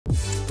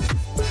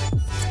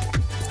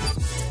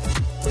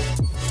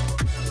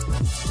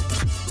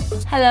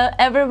Hello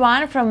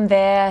everyone from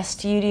the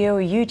studio,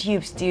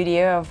 YouTube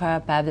studio of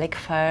Public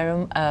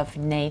Forum of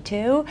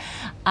NATO.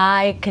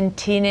 I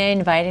continue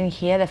inviting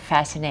here the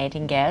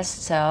fascinating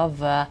guests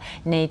of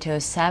NATO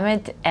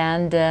Summit,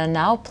 and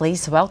now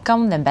please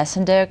welcome the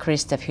Ambassador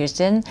Christoph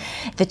Heusgen,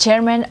 the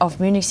Chairman of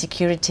Munich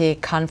Security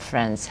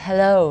Conference.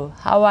 Hello,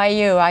 how are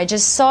you? I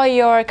just saw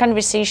your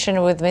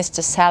conversation with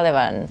Mr.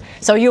 Sullivan,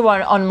 so you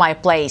were on my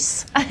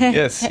place.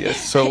 Yes.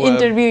 So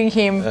interviewing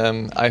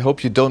him. I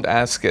hope you don't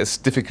ask as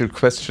difficult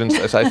questions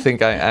as I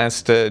think I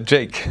asked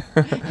Jake.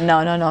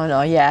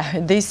 No.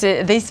 Yeah,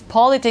 this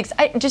politics.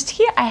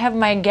 I have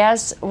my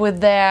guests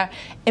with their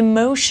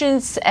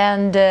emotions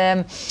and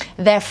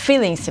their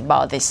feelings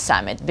about this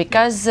summit,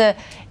 because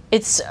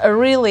it's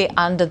really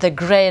under the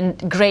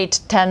great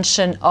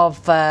tension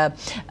of,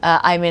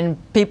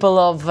 people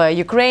of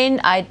Ukraine,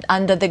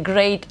 under the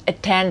great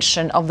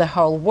attention of the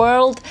whole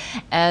world,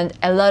 and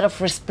a lot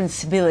of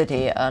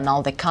responsibility on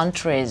all the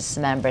countries,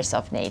 members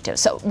of NATO.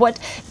 So what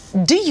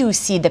do you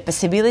see the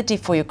possibility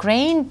for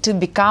Ukraine to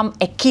become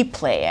a key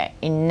player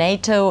in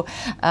NATO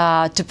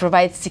to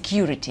provide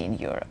security in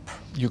Europe?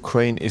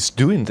 Ukraine is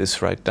doing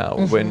this right now.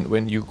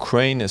 When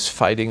Ukraine is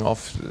fighting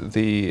off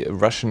the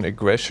Russian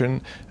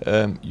aggression,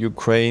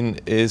 Ukraine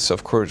is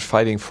of course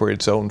fighting for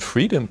its own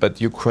freedom,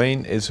 but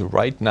Ukraine is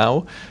right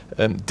now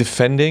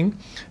defending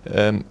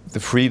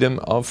the freedom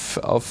of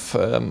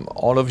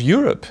all of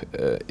Europe.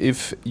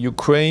 If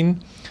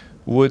Ukraine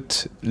would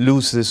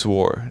lose this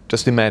war,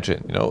 just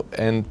imagine,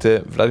 and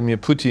Vladimir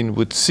Putin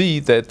would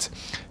see that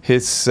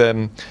his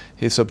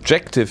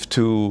objective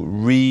to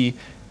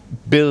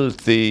rebuild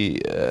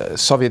the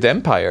Soviet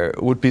Empire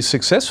would be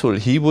successful.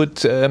 He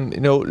would,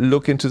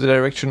 look into the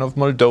direction of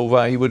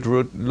Moldova. He would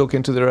look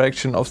into the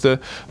direction of the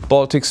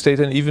Baltic state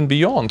and even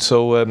beyond.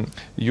 So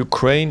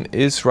Ukraine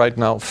is right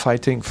now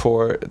fighting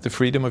for the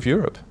freedom of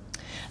Europe.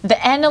 The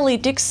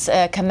analytics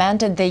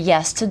commented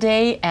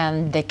yesterday,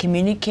 and the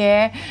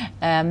communique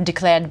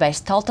declared by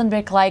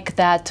Stoltenberg like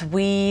that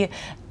we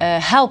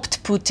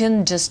helped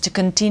Putin just to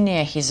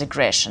continue his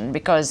aggression,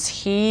 because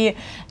he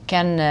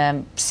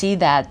can see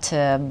that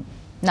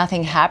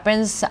nothing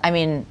happens. I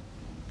mean,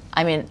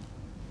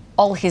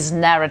 all his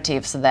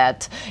narratives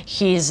that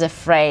he's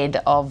afraid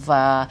of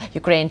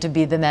Ukraine to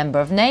be the member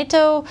of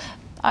NATO,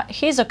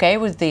 he's okay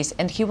with this,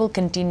 and he will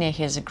continue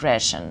his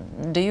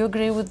aggression. Do you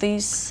agree with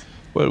this?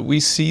 Well, we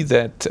see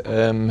that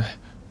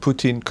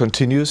Putin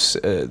continues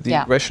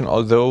the aggression,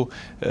 although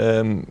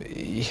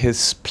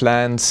his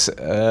plans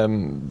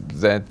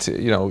that,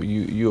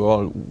 you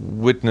all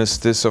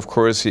witnessed this, of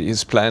course,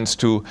 his plans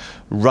to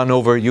run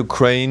over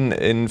Ukraine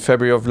in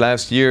February of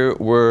last year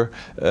were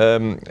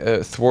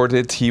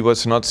thwarted. He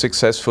was not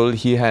successful.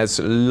 He has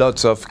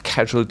lots of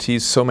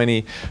casualties. So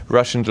many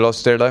Russians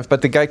lost their life,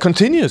 but the guy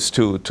continues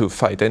to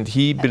fight, and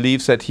he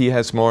believes that he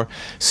has more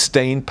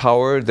staying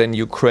power than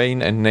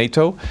Ukraine and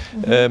NATO.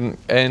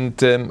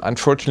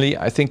 Unfortunately,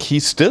 I think he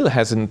still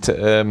hasn't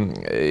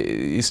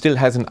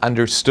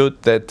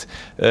understood that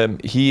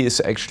he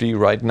is actually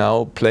right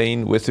now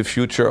playing with the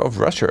future of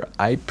Russia.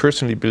 I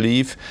personally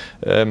believe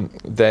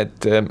that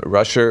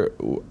Russia,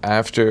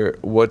 after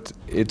what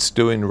it's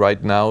doing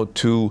right now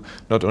to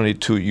not only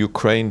to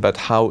Ukraine, but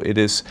how it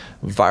is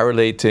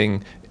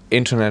violating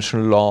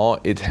international law,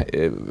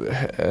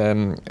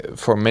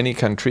 for many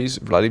countries,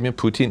 Vladimir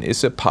Putin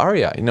is a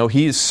pariah.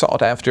 He is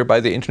sought after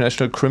by the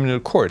International Criminal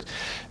Court,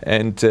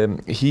 and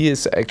he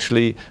is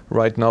actually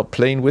right now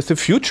playing with the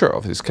future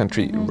of this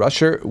country.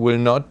 Russia will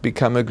not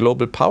become a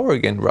global power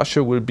again.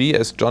 Russia will be,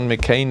 as John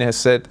McCain has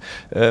said,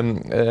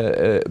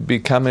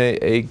 become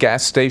a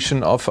gas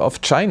station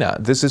of China.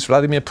 This is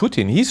Vladimir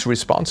Putin. He's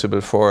responsible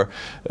for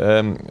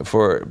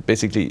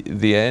basically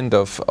the end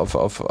of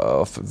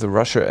the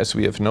Russia as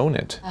we have known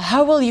it.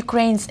 How will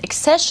Ukraine's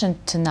accession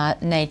to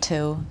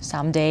NATO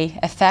someday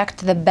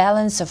affect the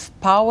balance of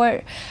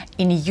power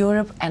in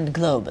Europe and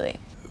globally?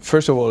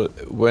 First of all,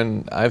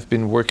 when I've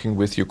been working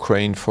with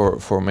Ukraine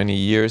for many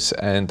years,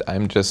 and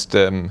I'm just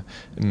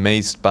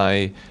amazed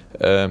by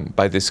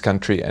this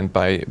country and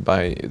by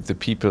the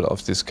people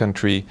of this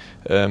country,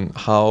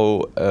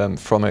 how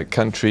from a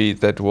country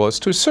that was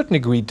to a certain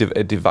degree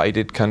a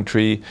divided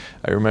country.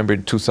 I remember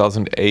in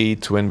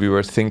 2008 when we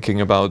were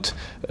thinking about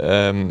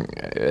when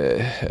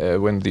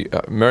the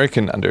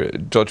American under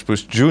George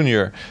Bush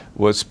Jr.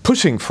 was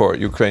pushing for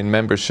Ukraine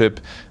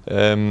membership.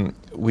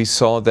 We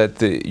saw that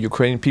the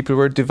Ukrainian people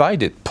were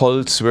divided.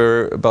 Polls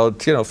were about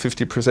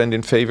 50%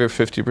 in favor,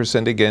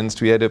 50%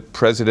 against. We had a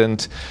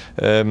president,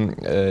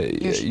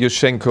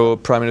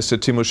 Yushchenko, Prime Minister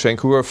Timoshenko,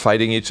 who were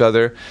fighting each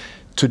other.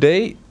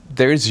 Today,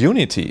 there is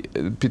unity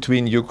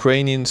between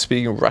Ukrainian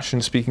speaking,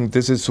 Russian speaking.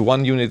 This is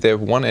one unit. They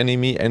have one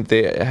enemy, and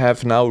they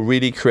have now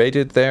really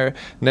created their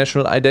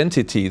national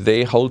identity.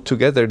 They hold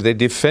together. They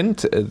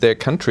defend their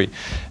country.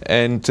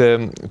 And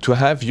to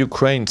have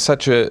Ukraine,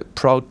 such a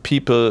proud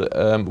people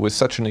with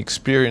such an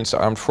experienced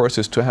armed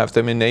forces, to have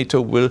them in NATO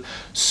will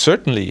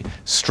certainly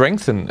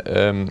strengthen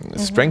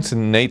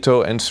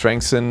NATO and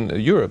strengthen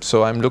Europe.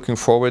 So I'm looking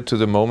forward to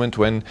the moment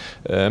when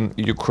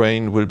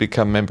Ukraine will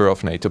become member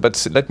of NATO.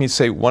 But let me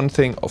say one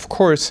thing. Of of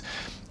course,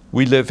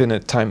 we live in a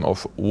time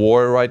of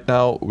war right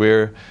now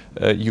where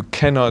you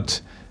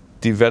cannot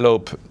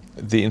develop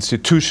the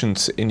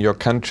institutions in your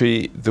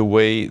country the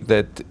way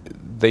that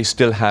they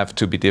still have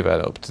to be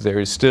developed. There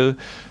is still,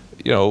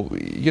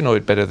 you know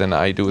it better than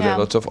I do. Yeah. There are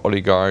lots of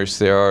oligarchs.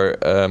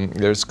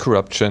 There's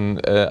corruption.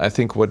 I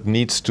think what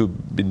needs to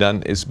be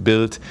done is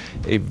build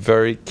a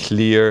very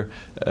clear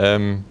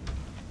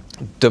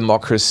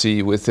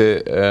democracy with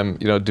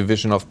a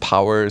division of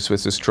powers,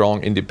 with a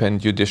strong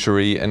independent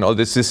judiciary, and all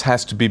this. This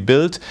has to be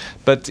built.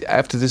 But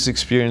after this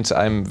experience,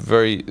 I'm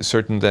very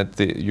certain that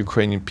the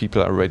Ukrainian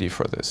people are ready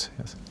for this.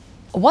 Yes.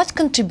 What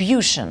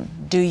contribution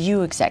do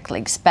you exactly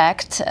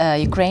expect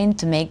Ukraine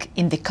to make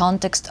in the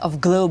context of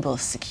global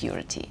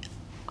security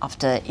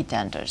after it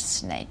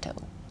enters NATO?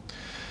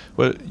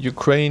 Well,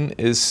 Ukraine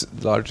is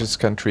the largest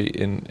country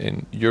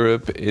in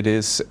Europe. It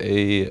is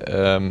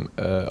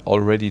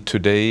already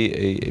today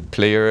a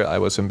player. I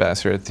was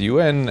ambassador at the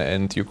UN,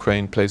 and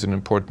Ukraine plays an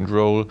important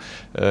role.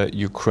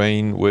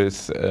 Ukraine, with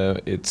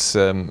its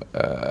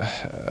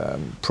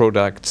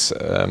products,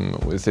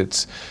 with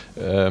its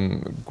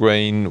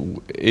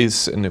grain,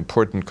 is an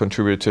important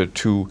contributor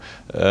to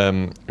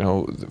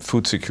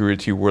food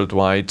security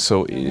worldwide.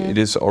 So it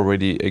is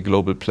already a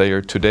global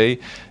player today,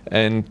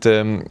 and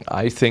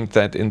I think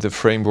that in the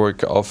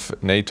framework of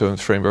NATO and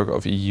framework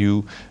of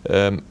EU,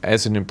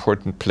 as an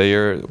important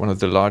player, one of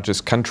the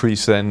largest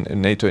countries then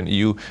in NATO and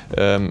EU,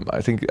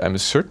 I think I'm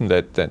certain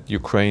that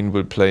Ukraine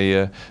will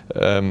play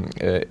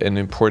an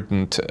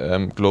important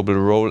global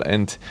role,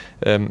 and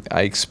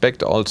I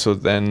expect also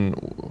then,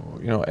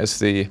 as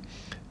the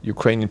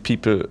Ukrainian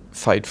people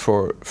fight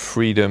for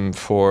freedom,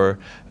 for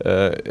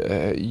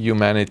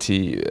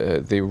humanity,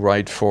 they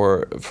fight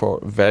for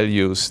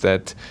values,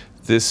 that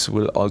this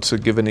will also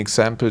give an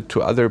example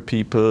to other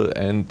people,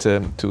 and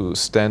to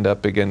stand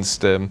up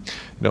against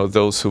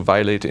those who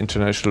violate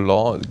international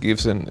law. It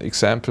gives an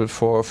example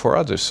for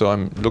others. So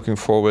I'm looking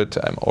forward.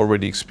 I'm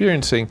already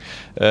experiencing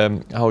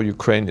how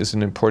Ukraine is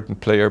an important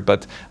player,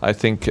 but I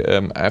think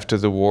after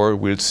the war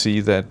we'll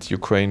see that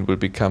Ukraine will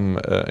become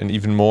an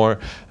even more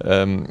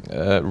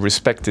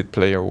respected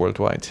player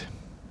worldwide.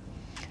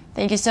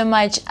 Thank you so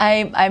much.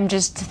 I'm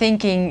just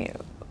thinking,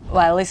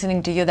 while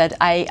listening to you, that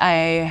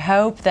I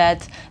hope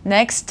that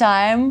next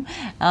time,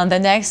 on the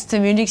next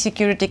Munich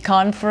Security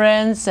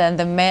Conference and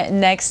the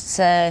next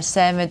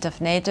summit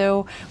of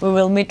NATO, we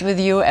will meet with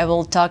you and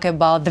we'll talk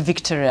about the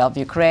victory of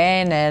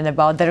Ukraine and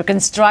about the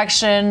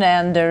reconstruction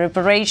and the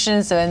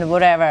reparations and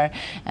whatever,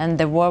 and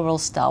the war will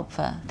stop.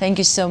 Thank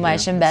you so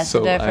much,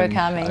 Ambassador, for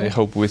coming. I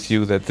hope with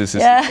you that this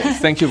is the case.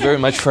 Thank you very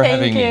much for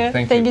having me.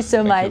 Thank you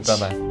so much.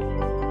 Bye-bye.